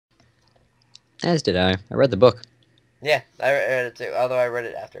As did I. I read the book. Yeah, I read it too. Although I read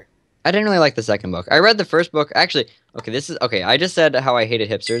it after. I didn't really like the second book. I read the first book. Actually, okay, this is okay. I just said how I hated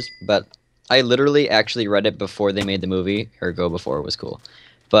hipsters, but I literally actually read it before they made the movie, or go before it was cool.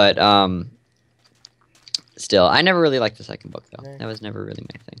 But still, I never really liked the second book though. All That was never really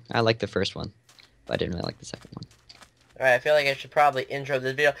my thing. I liked the first one, but I didn't really like the second one. right, I feel like I should probably intro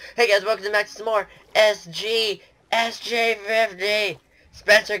this video. Hey guys, welcome back to some more SJ50.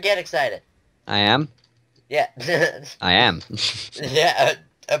 Spencer, get excited. I am. Yeah. I am. Yeah.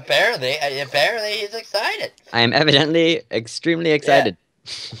 Apparently he's excited. I am evidently extremely Yeah. excited.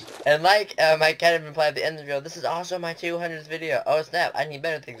 And like I kind of implied at the end of the video, this is also my 200th video. Oh snap! I need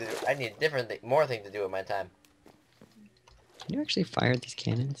better things to do. I need more things to do with my time. Can you actually fire these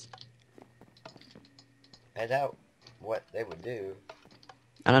cannons? I doubt what they would do.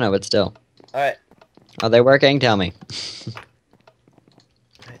 I don't know, but still. Alright. Are they working? Tell me.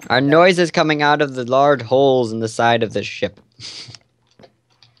 Are noises coming out of the large holes in the side of the ship?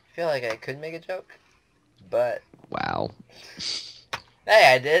 I feel like I could make a joke, but Wow.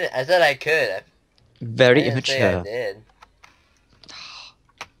 hey, I did. I said I could. I Very didn't say I immature. did.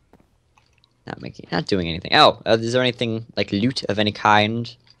 Not doing anything. Oh, is there anything like loot of any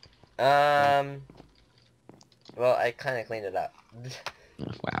kind? Um. Well, I kind of cleaned it up. Oh,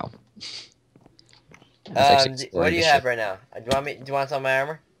 wow. I was actually What do exploring you the have ship. right now? Do you want me? Do you want some of my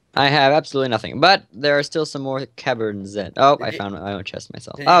armor? I have absolutely nothing, but there are still some more caverns that. Oh, Did I you found my own chest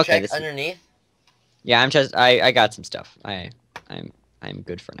myself. did you Oh, okay, check this is. underneath? Yeah, I'm just. I got some stuff. I'm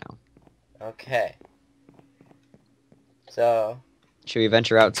good for now. Okay. So Should we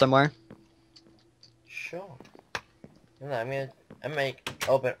venture out somewhere? sure. No, I'm gonna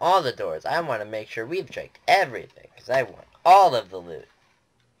open all the doors. I want to make sure we've checked everything because I want all of the loot.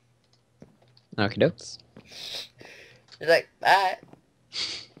 Okay, dokes. It's like, alright.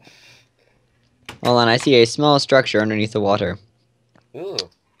 Hold on, I see a small structure underneath the water. Ooh.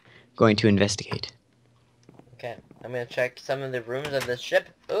 Going to investigate. Okay. I'm gonna check some of the rooms of the ship.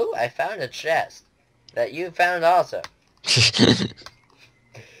 Ooh, I found a chest that you found also.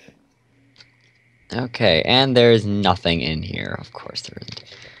 Okay, and there's nothing in here. Of course there isn't.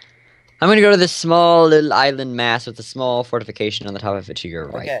 I'm gonna go to this small little island mass with a small fortification on the top of it to your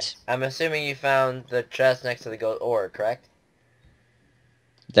Okay. right. I'm assuming you found the chest next to the gold ore, correct?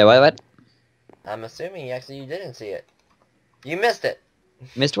 That what? I'm assuming you didn't see it. You missed it.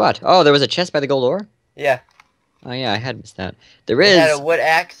 Missed what? Oh, there was a chest by the gold ore? Yeah. Oh yeah, I had missed that. There It had a is. wood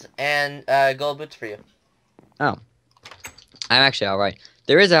axe and gold boots for you. Oh. I'm actually alright.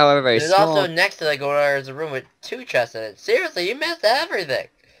 There is, however, a There's also small. next to the gold ore is a room with 2 chests in it. Seriously, you missed everything.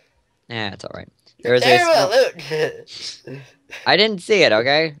 Yeah, it's alright. You're There is a terrible small. at loot. I didn't see it,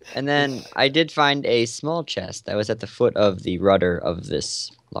 okay? And then I did find a small chest that was at the foot of the rudder of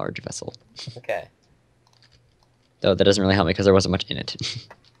this large vessel. Okay. Though that doesn't really help me because there wasn't much in it.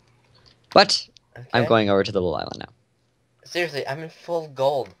 But Okay. I'm going over to the little island now. Seriously, I'm in full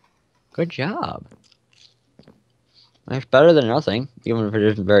gold. Good job. That's better than nothing, even if it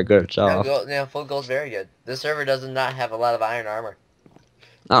isn't very good No, itself. full gold's very good. This server does not have a lot of iron armor.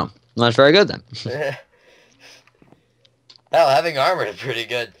 Oh, well, that's very good then. Hell, having armor is pretty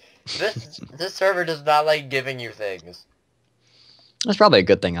good. This server does not like giving you things. That's probably a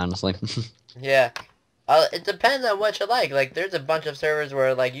good thing, honestly. Yeah. It depends on what you like. Like, there's a bunch of servers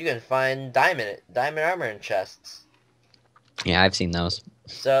where, like, you can find diamond armor in chests. Yeah, I've seen those.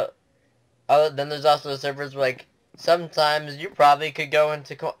 So, then there's also servers where, like, sometimes you probably could go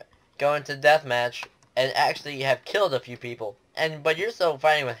into deathmatch and actually have killed a few people, but you're still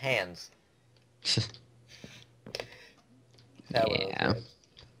fighting with hands. Yeah.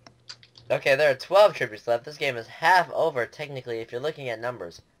 Okay, there are 12 tributes left. This game is half over, technically, if you're looking at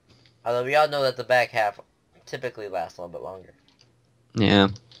numbers. Although we all know that the back half typically lasts a little bit longer. Yeah.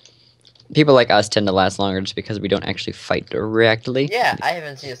 People like us tend to last longer just because we don't actually fight directly. Yeah, I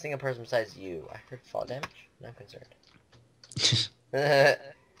haven't seen a single person besides you. I heard fall damage? Not concerned.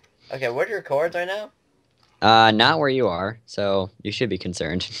 Okay, what are your chords right now? Not where you are, so you should be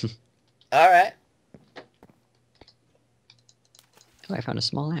concerned. Alright. Oh, I found a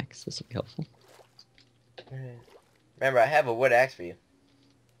small axe. This will be helpful. Remember, I have a wood axe for you.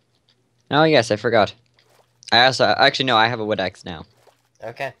 Oh, yes, I forgot. Actually, no, I have a wood axe now.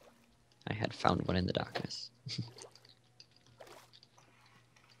 Okay. I had found one in the darkness.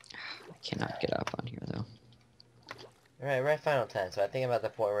 I cannot get up on here, though. Alright, we're at Final 10, so I think I'm at the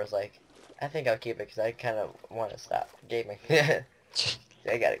point where it's like, I think I'll keep it because I kind of want to stop gaming. I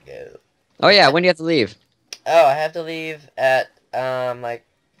gotta go. Oh, yeah, when do you have to leave? Oh, I have to leave at, like,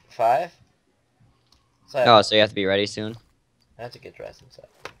 5? So Oh, so you have to be ready soon? I have to get dressed and stuff.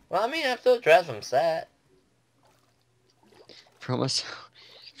 Well, I mean, I'm still dressed from set. For almost,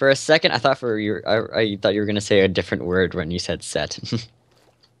 for a second, I thought I thought you were gonna say a different word when you said set.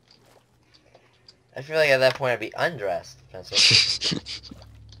 I feel like at that point I'd be undressed, Spencer.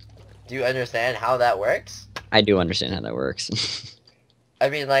 Do you understand how that works? I do understand how that works. I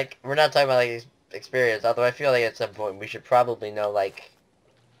mean, like, we're not talking about, like, experience, although I feel like at some point we should probably know, like,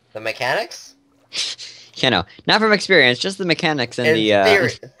 the mechanics? You know, not from experience, just the mechanics and In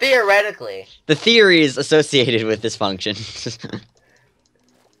theoretically. the theories associated with this function.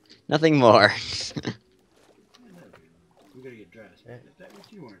 Nothing more. We gotta get dressed.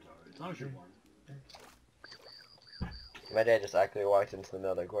 If you weren't already, as long as you're warm. My dad just actually walked into the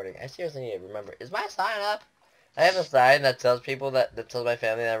middle of the recording. I seriously need to remember. Is my sign up? I have a sign that tells people that tells my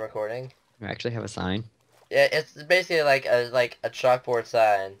family that I'm recording. I actually have a sign. Yeah, it's basically like a chalkboard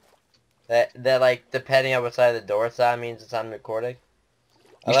sign. That like depending on what side of the door it's on means it's on recording.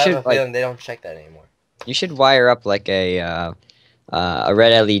 I have a feeling they don't check that anymore. You should wire up like a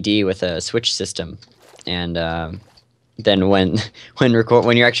red LED with a switch system, and then when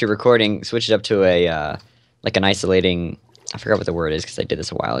you're actually recording, switch it up to a like an isolating. I forgot what the word is because I did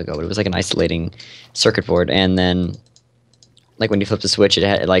this a while ago, but it was like an isolating circuit board, and then like when you flip the switch,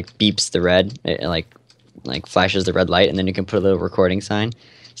 it like beeps the red, it like flashes the red light, and then you can put a little recording sign,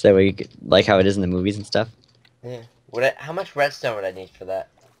 so that way you could, like how it is in the movies and stuff. Yeah. How much redstone would I need for that?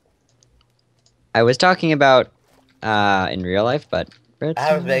 I was talking about in real life, but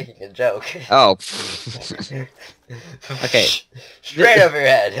I was making a joke. Oh. Okay. Straight over your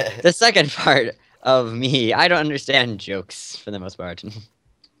head. The second part of me, I don't understand jokes for the most part.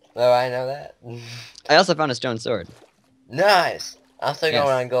 Oh, I know that. I also found a stone sword. Nice. I'm still going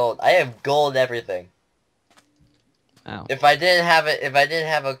on gold. I have gold everything. Wow. If I didn't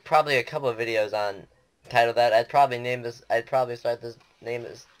have probably a couple of videos on title that, I'd probably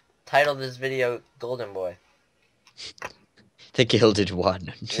title this video Golden Boy. The Gilded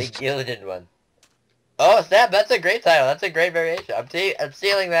One. The Gilded One. Oh snap! That's a great title. That's a great variation. I'm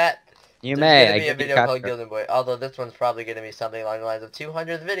stealing that. You may. There's gonna be a video called Gilded Boy. Although this one's probably gonna be something along the lines of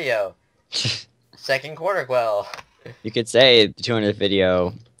 200th video. Second quarter Quell. You could say the 200th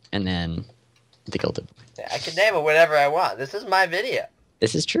video, and then the Gilded Boy. Yeah, I can name it whatever I want. This is my video.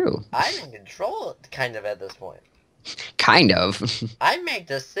 This is true. I'm in control, kind of, at this point. Kind of. I make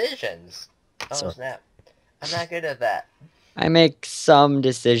decisions. Oh So- snap! I'm not good at that. I make some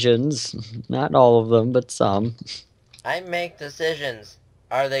decisions. Not all of them, but some. I make decisions.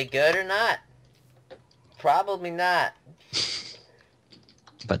 Are they good or not? Probably not.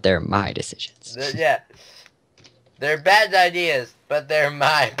 But they're my decisions. Yeah. They're bad ideas, but they're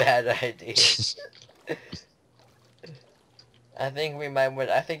my bad ideas. I think we might win.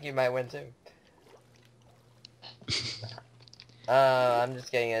 I think you might win too. I'm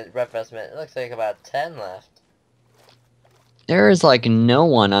just getting a rough estimate. It looks like about 10 left. There is like no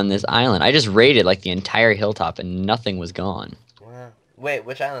one on this island. I just raided like the entire hilltop and nothing was gone. Wow. Wait,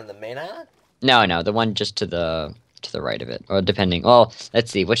 which island? The main island? No, the one just to the right of it, or depending. Well,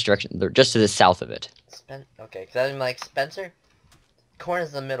 let's see which direction. Just to the south of it. Okay, because I'm like Spencer. Corn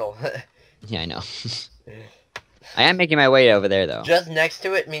is the middle. Yeah, I know. I am making my way over there though. Just next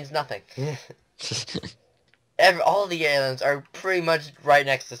to it means nothing. All the islands are pretty much right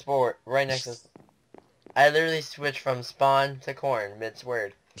next to sport. Right next to. I literally switched from spawn to corn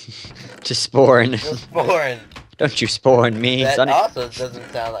mid-word. To spawn. To spawn. Don't you spawn me, That sonny. also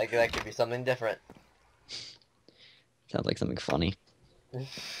doesn't sound like that could be something different. Sounds like something funny.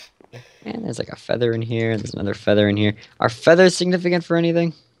 And there's like a feather in here, and there's another feather in here. Are feathers significant for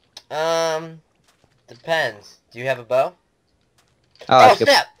anything? Depends. Do you have a bow? Oh, Oh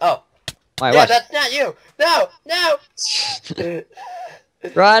snap! Oh. Why, Yeah, what? that's not you! No! No!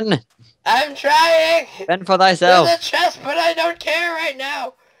 Run! I'm trying! Fend for thyself. There's a chest, but I don't care right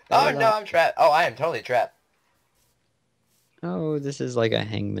now! Oh Hold no, on. I'm trapped. Oh, I am totally trapped. Oh, this is like a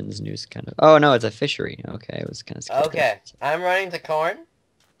hangman's noose kind of. Oh no, it's a fishery. Okay, I was kind of scared. Okay, I'm running to corn.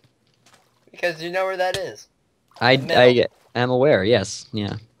 Because you know where that is. I middle. am aware. Yes,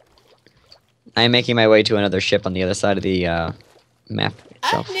 yeah. I am making my way to another ship on the other side of the map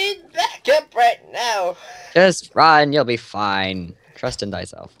itself. I need backup right now! Just run, you'll be fine. Trust in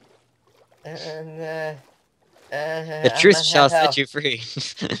thyself. And, The truth shall set you free.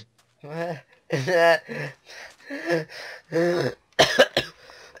 Okay,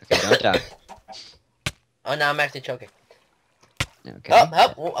 don't die. Oh, now I'm actually choking. Okay. Oh,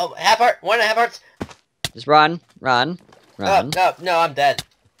 help! Oh, half heart! 1.5 hearts! Just run, run, run. Oh, no, I'm dead.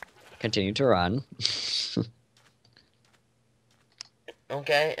 Continue to run.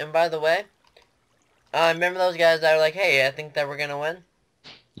 Okay, and by the way, remember those guys that were like, hey, I think that we're gonna win?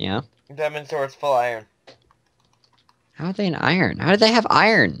 Yeah? Diamond sword's full iron. How are they in iron? How do they have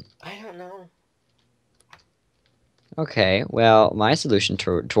iron? I don't know. Okay, well, my solution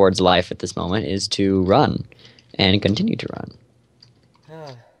towards life at this moment is to run. And continue to run.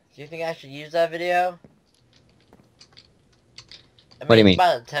 Do you think I should use that video? I What do you it's mean?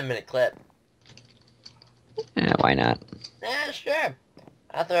 about a 10-minute clip. Why not? Yeah, sure.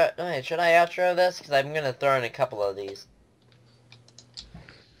 Wait, should I outro this? Because I'm going to throw in a couple of these.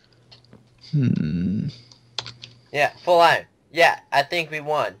 Yeah, full iron. Yeah, I think we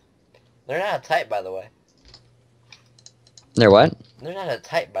won. They're not tight, by the way. They're what? They're not a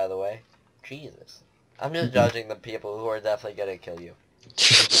type, by the way. Jesus. I'm just judging the people who are definitely gonna kill you.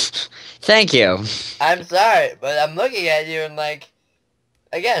 Thank you. I'm sorry, but I'm looking at you and like,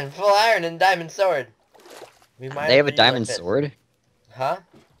 again, full iron and diamond sword. We might They have a use our diamond fists. sword? Huh?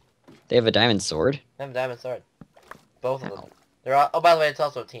 They have a diamond sword? I have a diamond sword. Both of Ow. them. They're all. Oh, by the way, it's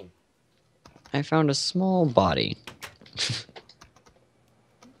also a team. I found a small body.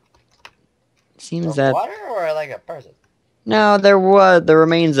 Seems Of that... water or like a person? No, there was the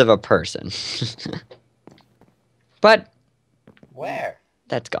remains of a person. But Where?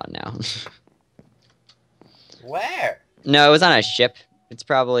 that's gone now. Where? No, it was on a ship. It's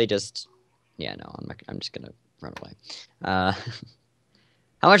probably just... Yeah, no, I'm just gonna run away. How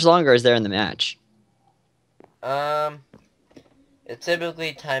much longer is there in the match? It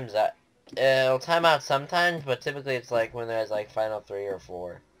typically times out. It'll time out sometimes, but typically it's like when there's like final 3 or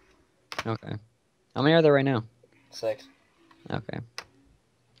 4. Okay. How many are there right now? 6. Okay.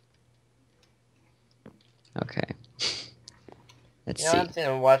 Okay. Let's You know, see. I'm just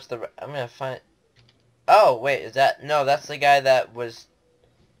gonna watch the. I'm gonna find. Oh wait, is that no? That's the guy that was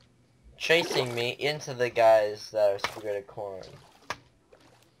chasing me into the guys that are super good at corn,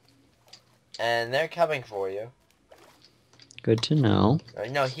 and they're coming for you. Good to know. Or,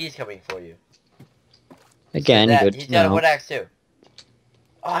 no, he's coming for you. Again, See that? good He's to got a know. wood axe too.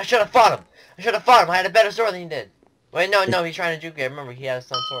 Oh, I should have fought him. I should have fought him. I had a better sword than he did. Wait, no, he's trying to juke me. Remember, he had a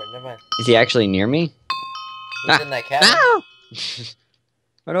stone sword. Never mind. Is he actually near me? He's in that cabin. No!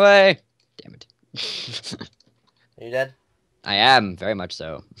 Run away! Damn it. Are you dead? I am, very much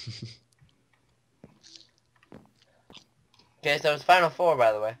so. Okay, so it's final 4,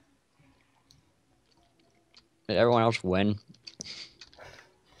 by the way. Did everyone else win?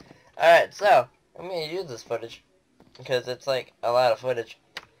 Alright, so, I'm gonna use this footage. Because it's like a lot of footage.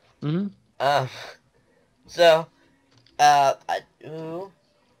 Mm-hmm. So,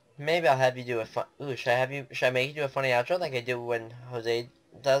 maybe I'll have you do a fun, should I make you do a funny outro like I do when Jose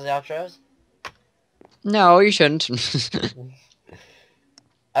does the outros? No, you shouldn't.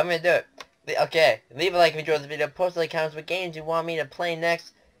 I'm gonna do it. Okay, leave a like if you enjoyed the video, post in the comments what games you want me to play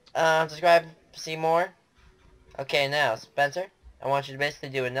next, subscribe to see more. Okay, now, Spencer, I want you to basically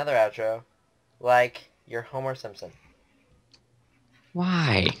do another outro, like you're Homer Simpson.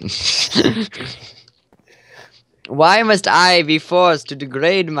 Why? Why must I be forced to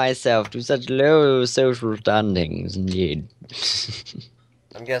degrade myself to such low social standings, indeed?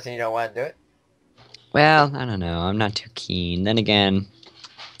 I'm guessing you don't want to do it? Well, I don't know. I'm not too keen. Then again,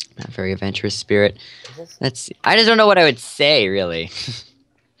 not a very adventurous spirit. Is this? Let's see. I just don't know what I would say, really.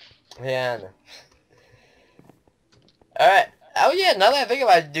 Yeah, I know. Alright. Oh yeah, now that I think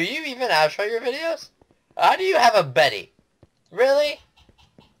about it, do you even outro your videos? How do you have a Betty? Really?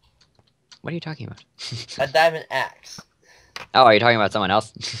 What are you talking about? A diamond axe. Oh, are you talking about someone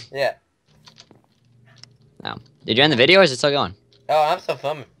else? Yeah. Oh. Did you end the video or is it still going? Oh, I'm still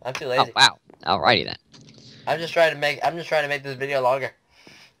filming. I'm too Oh, lazy. wow. Alrighty then. I'm just trying to make this video longer.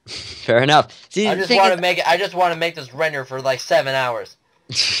 Fair enough. See, I the just thing want is- to make it. I just want to make this render for like 7 hours.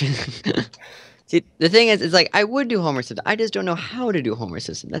 See, the thing is, it's like, I would do Homer Simpson. I just don't know how to do Homer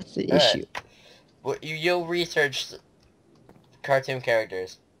Simpson. That's the Alright. issue. Well, you'll research cartoon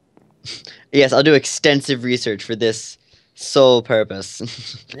characters. Yes, I'll do extensive research for this sole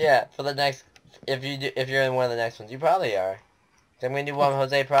purpose. Yeah, for the next. If you're in one of the next ones, you probably are. So I'm gonna do one with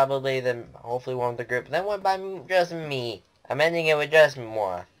Jose probably, then hopefully one with the group, then one by just me. I'm ending it with just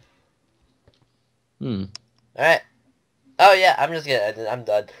moi. Hmm. Alright. Oh yeah, I'm just gonna. I'm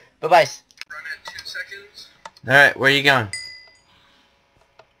done. Bybyce. Run at 2 seconds. Alright, where are you going?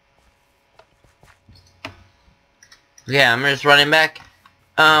 Yeah, I'm just running back.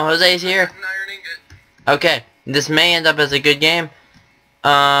 Jose's here. I'm ironing it. Okay, this may end up as a good game.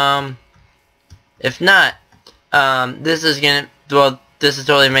 If not, this is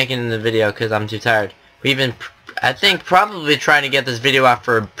totally making the video because I'm too tired. We've been, I think, probably trying to get this video out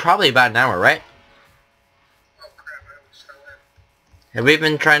for probably about an hour, right? Oh crap, I almost fell in. Have we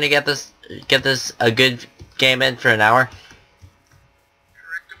been trying to get this a good game in for an hour?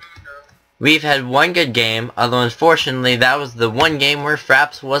 Correct. We've had one good game, although unfortunately that was the one game where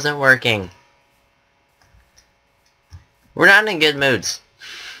Fraps wasn't working. We're not in good moods.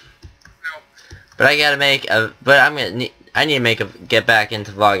 No. But I gotta make a, I need to get back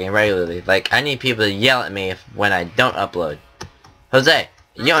into vlogging regularly. Like, I need people to yell at me when I don't upload. Jose,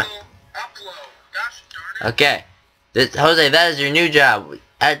 you know, Upload. Gosh darn it. okay. Jose, that is your new job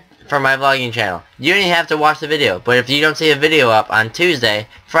for my vlogging channel. You don't even have to watch the video, but if you don't see a video up on Tuesday,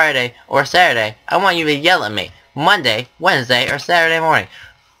 Friday, or Saturday, I want you to yell at me. Monday, Wednesday, or Saturday morning.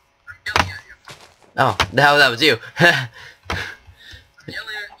 I'm yelling at you. Oh, that was you. I'm yelling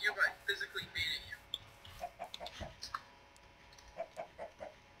at you by physically beating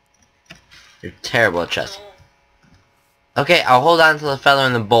you. You're terrible at chess. So, Okay, I'll hold on to the feather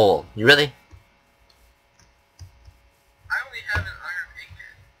in the bowl. You ready? I only have an iron ingot.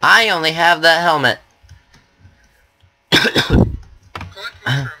 I only have that helmet. Collect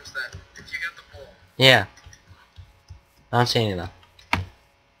mushrooms then, if you get the bowl. Yeah. I don't see any though.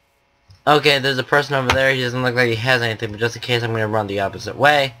 Okay, there's a person over there. He doesn't look like he has anything, but just in case, I'm gonna run the opposite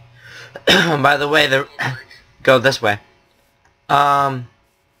way. By the way, go this way.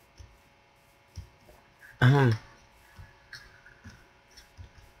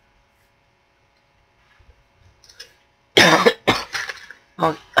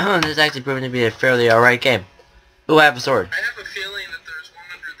 Oh, this is actually proving to be a fairly alright game. Ooh, I have a sword. I have a feeling that there's one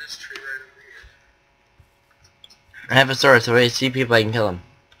under this tree right over here. I have a sword, so when I see people, I can kill them.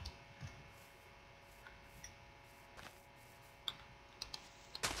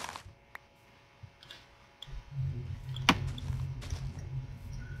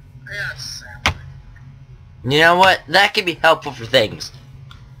 I got a sapling. You know what? That could be helpful for things.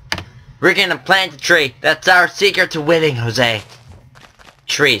 We're gonna plant a tree. That's our secret to winning, Jose.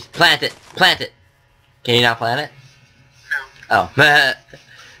 Trees. Plant it. Plant it. Can you not plant it? No. Oh.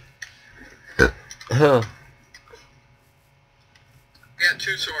 Oh. I got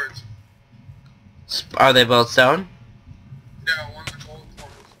two swords. Are they both stone? No, one's gold,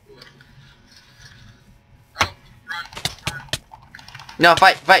 one's blue. Oh, run. No,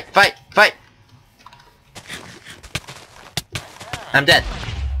 fight, fight, fight, fight! I'm dead.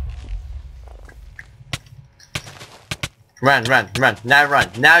 Run, run, run. Now run.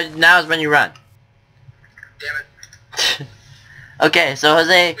 Now is when you run. Damn it. Okay, so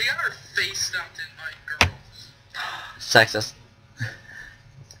Jose... We got our face stuffed in by girls. Sexist. I'm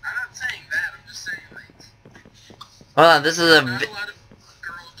not saying that, I'm just saying, like, Hold on, this is a... not a lot of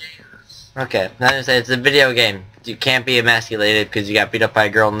girl gamers. Okay, I'm gonna say it's a video game. You can't be emasculated because you got beat up by a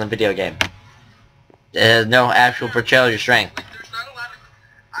girl in the video game. There's no actual portrayal of your strength. Like, there's not a lot of...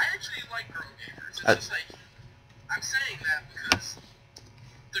 I actually like girl gamers. It's just like... I'm saying that because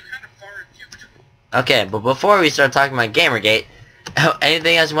they're kind of far and few between. Okay, but before we start talking about Gamergate,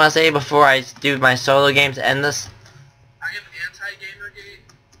 anything else you want to say before I do my solo game to end this? I am anti-Gamergate.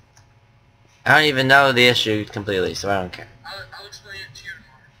 I don't even know the issue completely, so I don't care. I'll explain it to you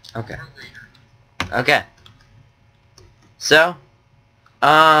tomorrow. Okay. Or later. Okay. So,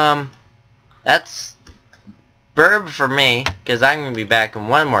 that's Burb for me, because I'm going to be back in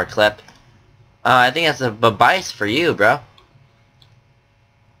one more clip. I think that's a Bybyce for you, bro.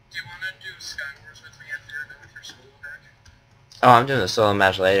 Do you want to do Skywars with me after you're done with your solo match? Oh, I'm doing a solo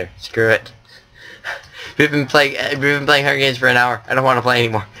match later. Screw it. We've been playing Hunger Games for an hour. I don't want to play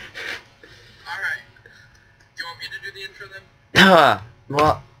anymore. Alright. Do you want me to do the intro then?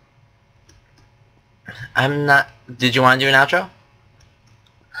 Well, I'm not... Did you want to do an outro?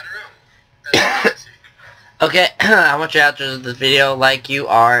 I don't know. That's what I see. Okay, I want your outro of this video like you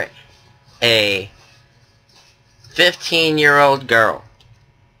are a 15-year-old girl.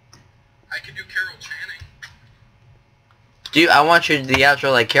 I could do Carol Channing. I want you to do the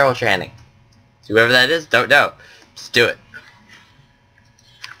outro like Carol Channing. Whoever that is, don't know. Just do it.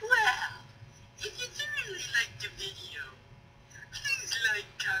 Well, if you really liked the video, please like,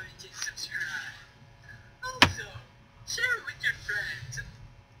 comment, and subscribe. Also, share it with your friends.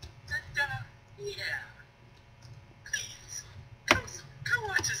 And yeah. Please, come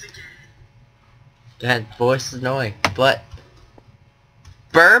watch us again. That voice is annoying, but...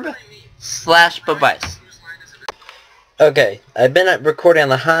 Burb slash Bybyce. Whose line is it? Okay, I've been recording on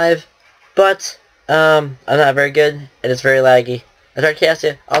the Hive, but, I'm not very good, and it's very laggy. I tried to cast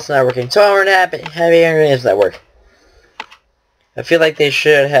it, also not working, so I'm happy Hunger Games Network. I feel like they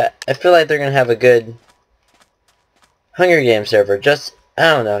should have, I feel like they're gonna have a good Hunger Games server, just, I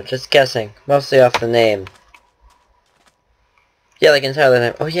don't know, just guessing, mostly off the name. Yeah, like entirely the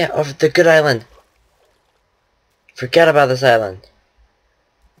name. Oh yeah, over the Good Island. Forget about this island.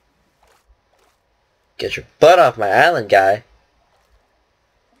 Get your butt off my island, guy.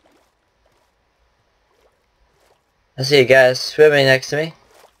 I see you guys swimming next to me.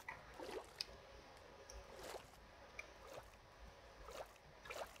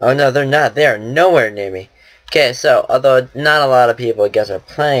 Oh no, they're not. They are nowhere near me. Okay, so, although not a lot of people, I guess, are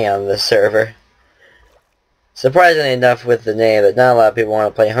playing on this server, surprisingly enough with the name, that not a lot of people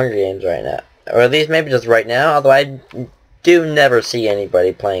want to play Hunger Games right now. Or at least maybe just right now, although I do never see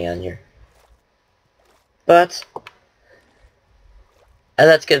anybody playing on here. But, and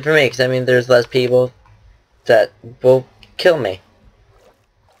that's good for me, because I mean there's less people that will kill me.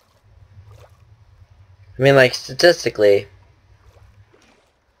 I mean, like, statistically.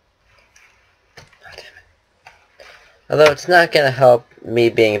 Oh, damn it. Although it's not going to help me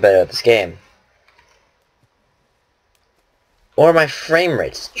being better at this game. Or my frame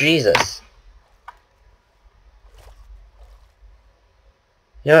rates. Jesus.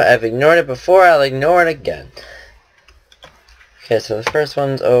 You know what? I've ignored it before. I'll ignore it again. Okay, so the first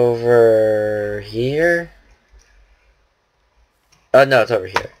one's over here. Oh, no, it's over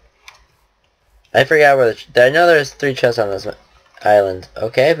here. I forgot where I know there's 3 chests on this island.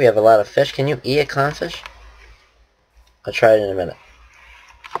 Okay, we have a lot of fish. Can you eat a clownfish? I'll try it in a minute.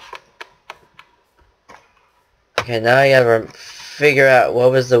 Okay, now I gotta figure out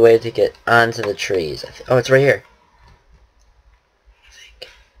what was the way to get onto the trees. Oh, it's right here.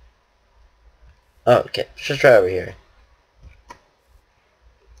 Oh, okay. Let's just try over here.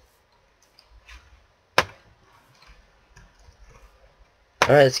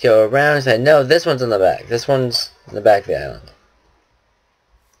 Alright, let's go around. No, this one's in the back. This one's in the back of the island.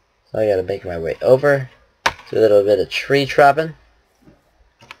 So I gotta make my way over. Do a little bit of tree chopping.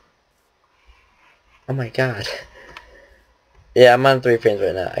 Oh my god. Yeah, I'm on 3 frames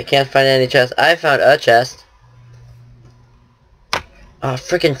right now. I can't find any chests. I found a chest. Oh,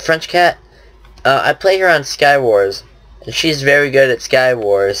 freaking French cat. I play her on Sky Wars, and she's very good at Sky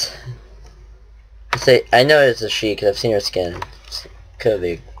Wars. I know it's a she because I've seen her skin. Could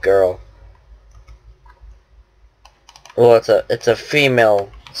be a girl. Well, it's a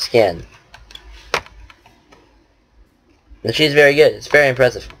female skin. And she's very good. It's very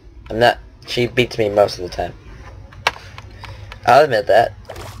impressive. She beats me most of the time. I'll admit that.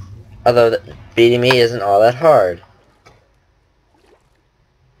 Although beating me isn't all that hard.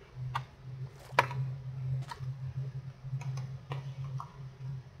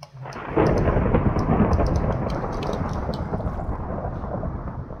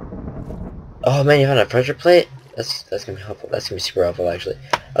 Oh man, you found a pressure plate? That's gonna be helpful. That's gonna be super helpful actually.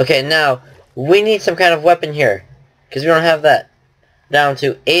 Okay, now we need some kind of weapon here. Because we don't have that. Down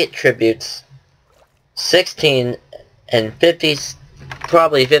to 8 tributes, 16 and 50,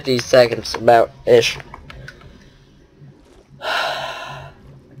 probably 50 seconds about-ish. I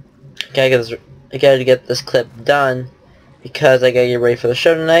gotta get this clip done because I gotta get ready for the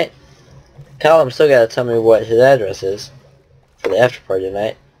show tonight. Callum still gotta tell me what his address is for the after party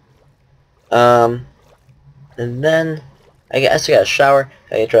tonight. And then I still gotta shower,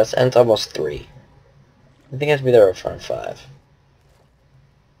 I get dressed, and it's almost 3. I think I have to be there around 5.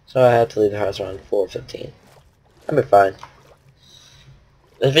 So I have to leave the house around 4:15. I'll be fine.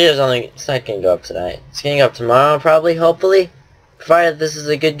 This video's it's not gonna go up tonight. It's gonna go up tomorrow probably, hopefully. Provided this is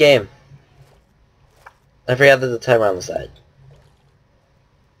a good game. I forgot there's a timer on the side.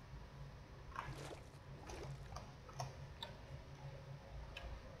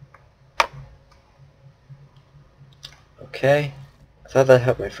 Okay. I thought that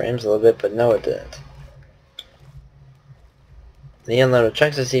helped my frames a little bit, but no it didn't. The unloaded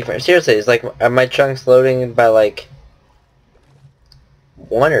chunks of C frames. Seriously, it's like, are my chunks loading by like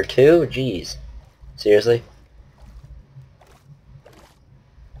 1 or 2? Jeez. Seriously?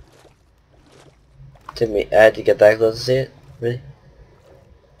 I had to get that close to see it? Really?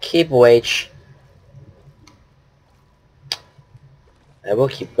 Keep wage. I will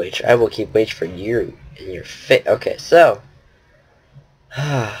keep wage. I will keep wage for you in your face. Okay, so.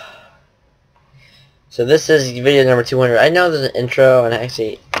 So this is video number 200. I know there's an intro and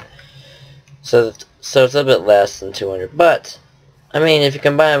actually. So it's a little bit less than 200. But, I mean, if you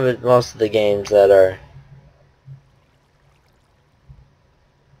combine with most of the games that are.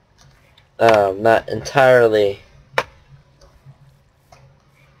 Not entirely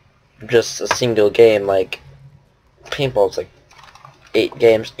just a single game, like paintball's like 8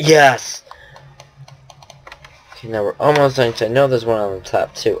 games. Yes! Okay, now we're almost done. I know there's one on the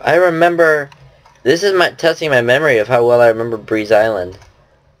top too. I remember, this is testing my memory of how well I remember Breeze Island.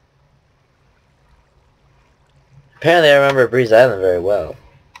 Apparently I remember Breeze Island very well.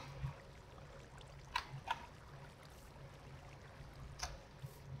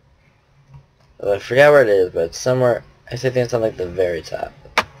 I forgot where it is, but it's somewhere. I think it's on like the very top.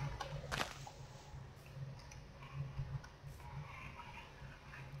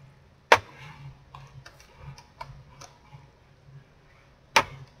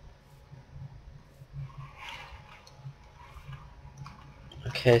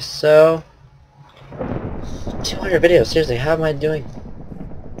 Okay, so 200 videos. Seriously, how am I doing?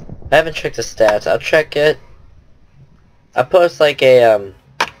 I haven't checked the stats. I'll check it. I'll post like a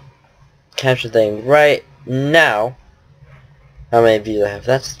caption thing right now. How many views I have?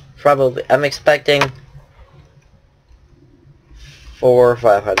 That's probably, I'm expecting 400 or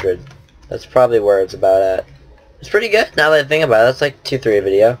 500. That's probably where it's about at. It's pretty good now that I think about it. That's like 2-3 a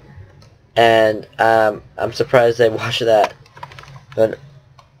video. And I'm surprised they watch that. But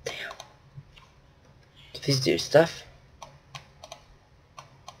damn. Do these do stuff?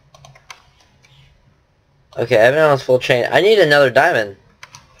 Okay, I've been on this full chain. I need another diamond.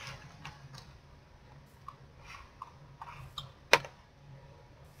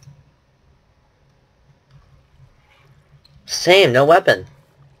 Same, no weapon.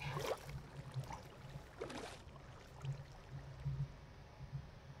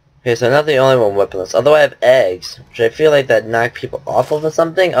 Okay, so I'm not the only one weaponless. Although I have eggs, which I feel like that knock people off of or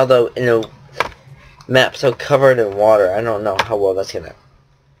something. Although in a map so covered in water, I don't know how well that's gonna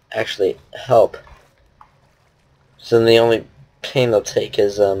actually help. So then the only pain they'll take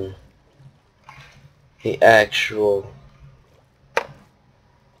is the actual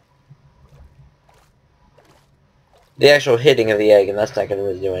hitting of the egg, and that's not gonna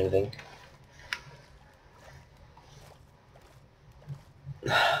really do anything.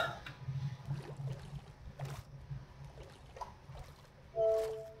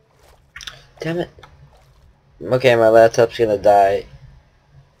 Damn it. Okay, my laptop's gonna die.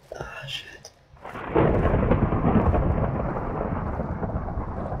 Ah, shit.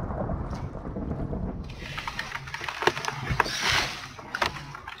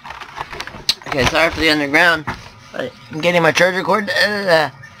 Okay, sorry for the underground, but I'm getting my charger cord.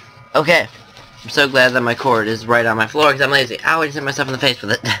 Okay. I'm so glad that my cord is right on my floor because I'm lazy. Ow, I just hit myself in the face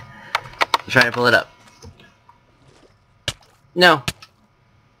with it. I'm trying to pull it up. No.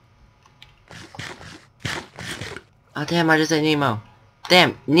 Oh damn, I just ate Nemo.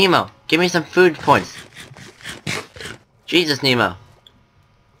 Damn, Nemo, give me some food points. Jesus, Nemo.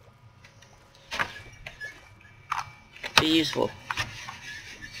 Be useful.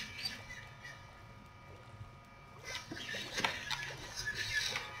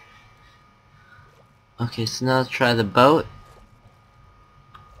 Okay, so now let's try the boat.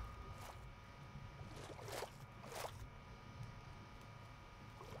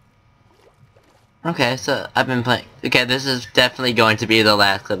 Okay, so I've been playing. Okay, this is definitely going to be the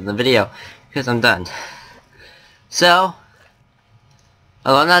last clip of the video because I'm done. So,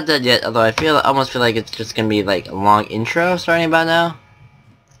 although I'm not done yet, although I almost feel like it's just gonna be like a long intro starting about now.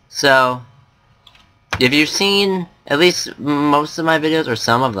 So, if you've seen at least most of my videos or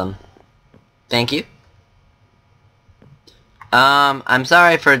some of them, thank you. I'm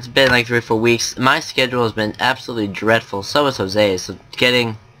sorry for it's been like 3 or 4 weeks. My schedule has been absolutely dreadful. So is Jose's. So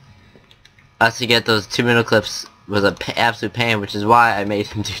getting us to get those 2-minute clips was an absolute pain, which is why I made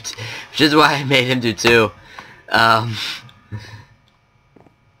him do 2.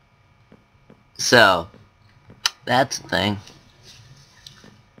 So that's the thing.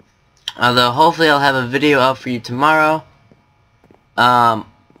 Although hopefully I'll have a video up for you tomorrow.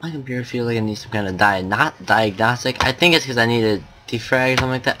 My computer feels like it needs some kind of diagnostic. I think it's because I need to defrag or something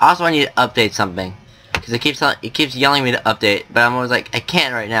like that. Also, I need to update something because it keeps yelling me to update, but I'm always like, I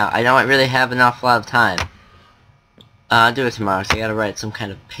can't right now. I don't really have an awful lot of time. I'll do it tomorrow, so I gotta write some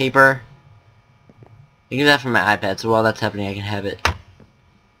kind of paper. I can do that from my iPad, so while that's happening, I can have it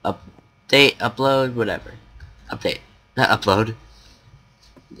update, upload, whatever. Update, not upload.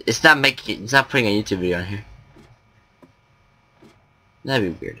 It's not putting a YouTube video on here.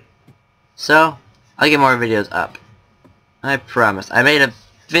 That'd be weird. So, I'll get more videos up. I promise. I made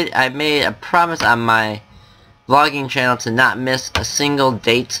a promise on my vlogging channel to not miss a single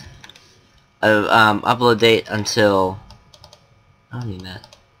date of upload date until I don't need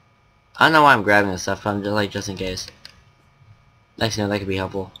that. I don't know why I'm grabbing this stuff. I'm just in case. Next thing that could be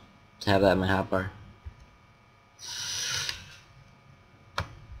helpful to have that in my hotbar.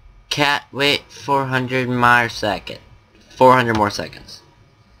 Cat, wait 400 more second. 400 more seconds.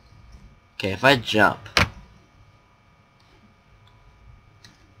 Okay, if I jump.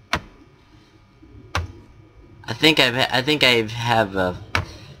 I think I have a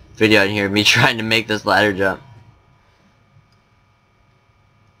video in here of me trying to make this ladder jump.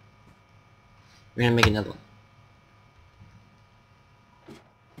 We're gonna make another one.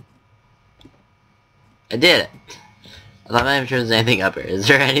 I did it. I'm not even sure there's anything up here. Is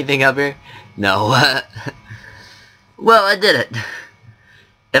there anything up here? No. Well, I did it.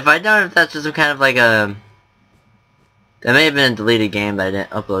 If I don't know if that's just some kind of like a... That may have been a deleted game that I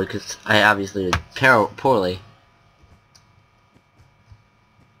didn't upload because I obviously did poorly.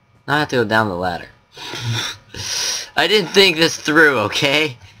 Now I have to go down the ladder. I didn't think this through,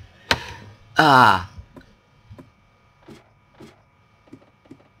 okay?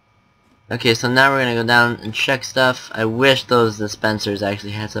 Okay, so now we're gonna go down and check stuff. I wish those dispensers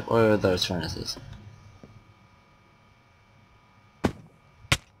actually had stuff, or those furnaces.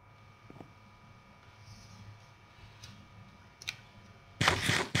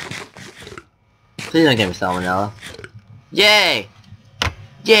 Please don't get me salmonella. Yay!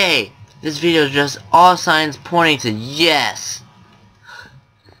 Yay! This video is just all signs pointing to yes!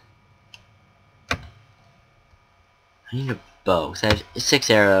 I need a bow, because I have 6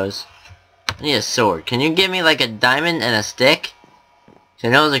 arrows. I need a sword. Can you give me like a diamond and a stick? I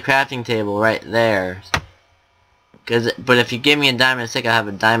know there's a crafting table right there. But if you give me a diamond and a stick, I'll have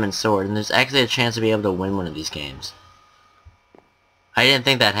a diamond sword. And there's actually a chance to be able to win one of these games. I didn't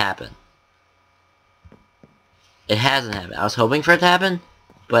think that happened. It hasn't happened. I was hoping for it to happen.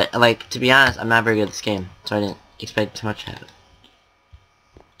 But, like, to be honest, I'm not very good at this game. So I didn't expect too much to happen.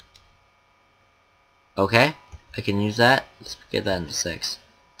 Okay. I can use that. Let's get that into 6.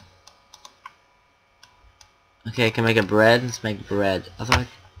 Okay, I can make a bread. Let's make bread. Although,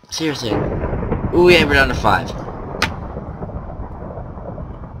 seriously. Ooh, yeah, we're down to 5.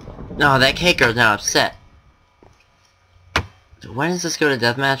 No, that cake girl's now upset. When does this go to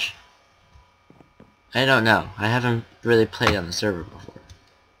deathmatch? I don't know. I haven't really played on the server before.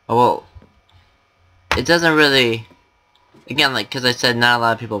 Oh, well. It doesn't really... Again, like, because I said not a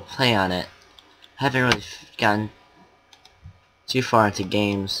lot of people play on it. I haven't really gotten too far into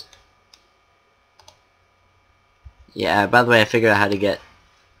games. Yeah, by the way, I figured out how to get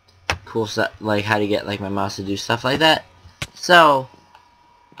cool stuff, like how to get like my mouse to do stuff like that. So,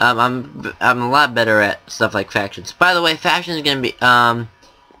 I'm a lot better at stuff like factions. By the way, factions is gonna be I'm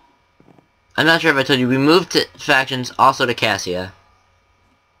not sure if I told you, we moved to factions also to Cassia.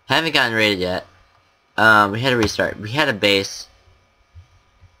 Haven't gotten rated yet. We had to restart. We had a base,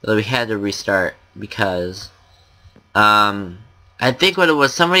 but we had to restart because I think what it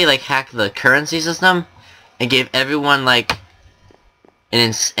was, somebody like hacked the currency system. And gave everyone like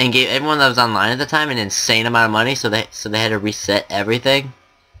and gave everyone that was online at the time an insane amount of money, so they had to reset everything.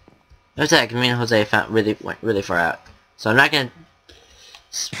 Notice that me and Jose went really far out. So I'm not gonna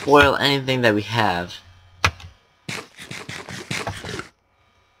spoil anything that we have,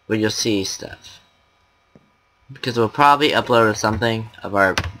 but you'll see stuff because we'll probably upload something of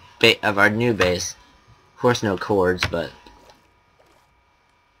our new base. Of course, no chords, but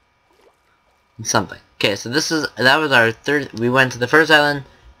something. Okay, so that was our third. We went to the first island,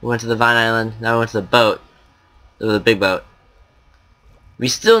 we went to the Vine Island, now we went to the boat. The big boat. We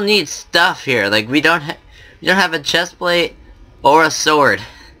still need stuff here. Like we don't have a chest plate or a sword.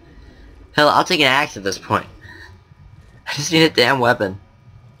 Hell, I'll take an axe at this point. I just need a damn weapon.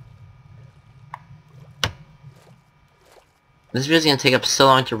 This video's gonna take up so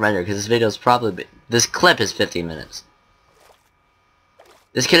long to render because this clip is 15 minutes.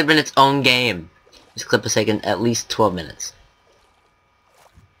 This could have been its own game. This clip has taken at least 12 minutes.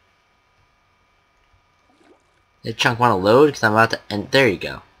 Did Chunk want to load? Because I'm about to end. There you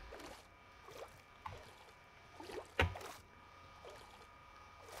go. It's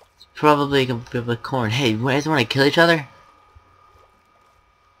probably a bit of corn. Hey, you guys want to kill each other?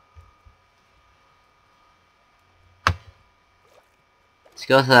 Let's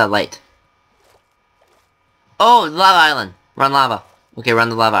go to that light. Oh, the lava island. We're on lava. Okay, we're on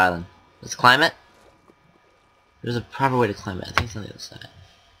the lava island. Let's climb it. There's a proper way to climb it. I think it's on the other side.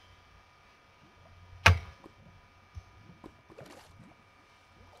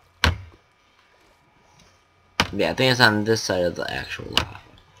 Yeah, I think it's on this side of the actual lava.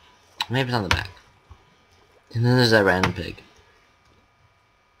 Maybe it's on the back. And then there's that random pig.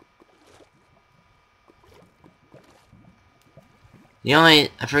 I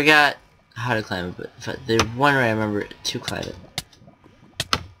forgot how to climb it, but the one way I remember to climb it.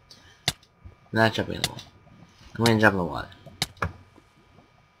 I'm not jumping in the wall. I'm gonna jump in the water.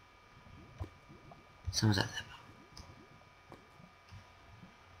 Someone's at that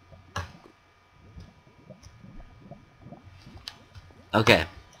boat. Okay,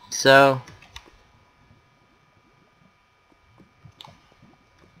 so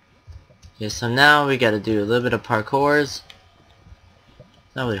now we gotta do a little bit of parkours.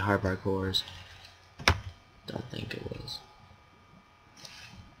 Not really hard parkours. Don't think it was.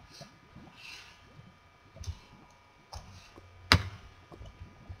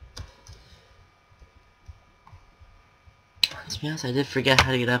 To be honest, I did forget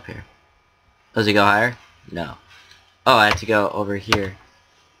how to get up here. Oh, does it go higher? No. Oh, I have to go over here.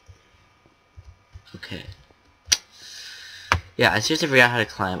 Okay. Yeah, I seriously forgot how to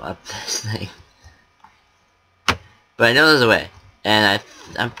climb up this thing. But I know there's a way. And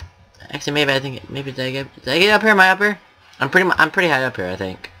I'm actually maybe did I get up here? Am I up here? I'm pretty high up here, I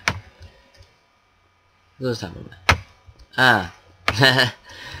think. What's this time? Ah. I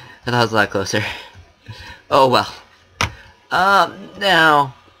thought it was a lot closer. Oh well.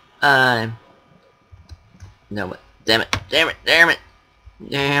 Now I'm no, damn it.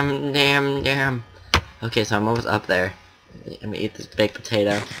 Damn. Okay, so I'm almost up there. I'm gonna eat this baked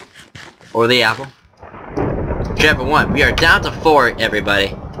potato. Or the apple. Whichever one. We are down to 4, everybody.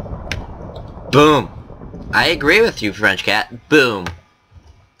 Boom. I agree with you, French cat. Boom.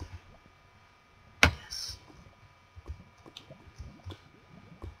 Yes.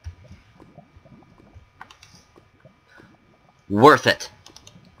 Worth it.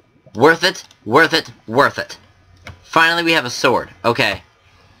 Worth it. Worth it. Worth it. Finally, we have a sword. Okay.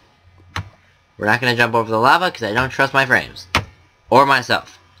 We're not going to jump over the lava because I don't trust my frames. Or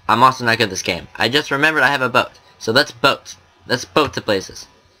myself. I'm also not good at this game. I just remembered I have a boat. So let's boat. Let's boat to places.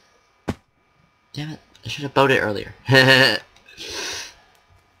 Damn it. I should have boated earlier.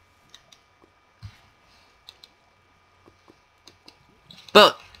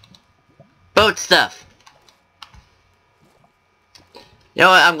 Boat. Boat stuff. You know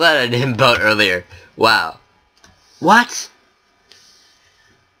what? I'm glad I didn't boat earlier. Wow. What?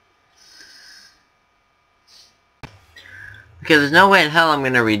 Okay, there's no way in hell I'm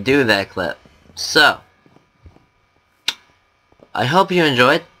gonna redo that clip. So, I hope you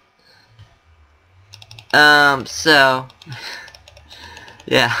enjoyed. So,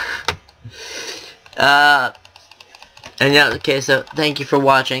 yeah. And yeah, okay, so thank you for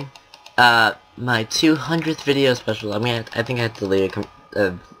watching. My 200th video special. I think I had to delete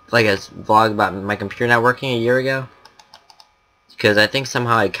like a vlog about my computer not working a year ago. Because I think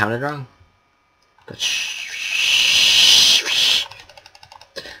somehow I counted wrong. But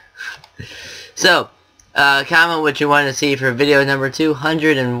so, comment what you want to see for video number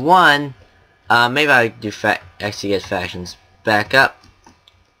 201. Maybe I'll do actually get factions back up.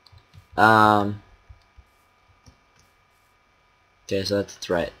 Okay, so that's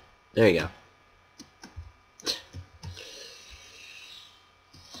right. There you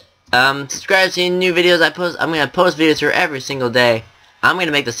go. Subscribe to see new videos I post. I'm gonna post videos here every single day. I'm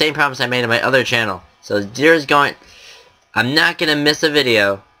gonna make the same promise I made on my other channel. So I'm not gonna miss a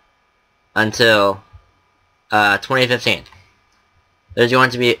video until 2015. There's going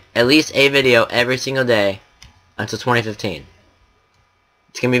to be at least a video every single day until 2015.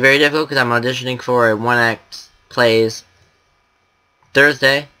 It's gonna be very difficult because I'm auditioning for a 1-act plays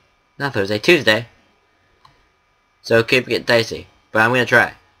Tuesday. So it could get dicey, but I'm gonna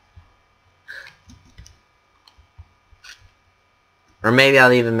try. Or maybe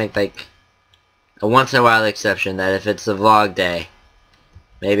I'll even make like a once in a while exception that if it's a vlog day,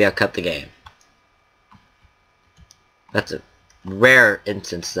 maybe I'll cut the game. That's a rare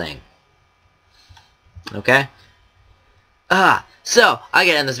instance thing. Okay? So I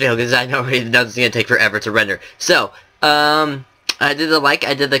gotta end this video because I know this is gonna take forever to render. So, I did the like,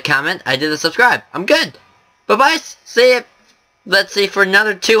 I did the comment, I did the subscribe. I'm good. Bye-bye. See ya. Let's see for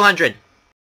another 200.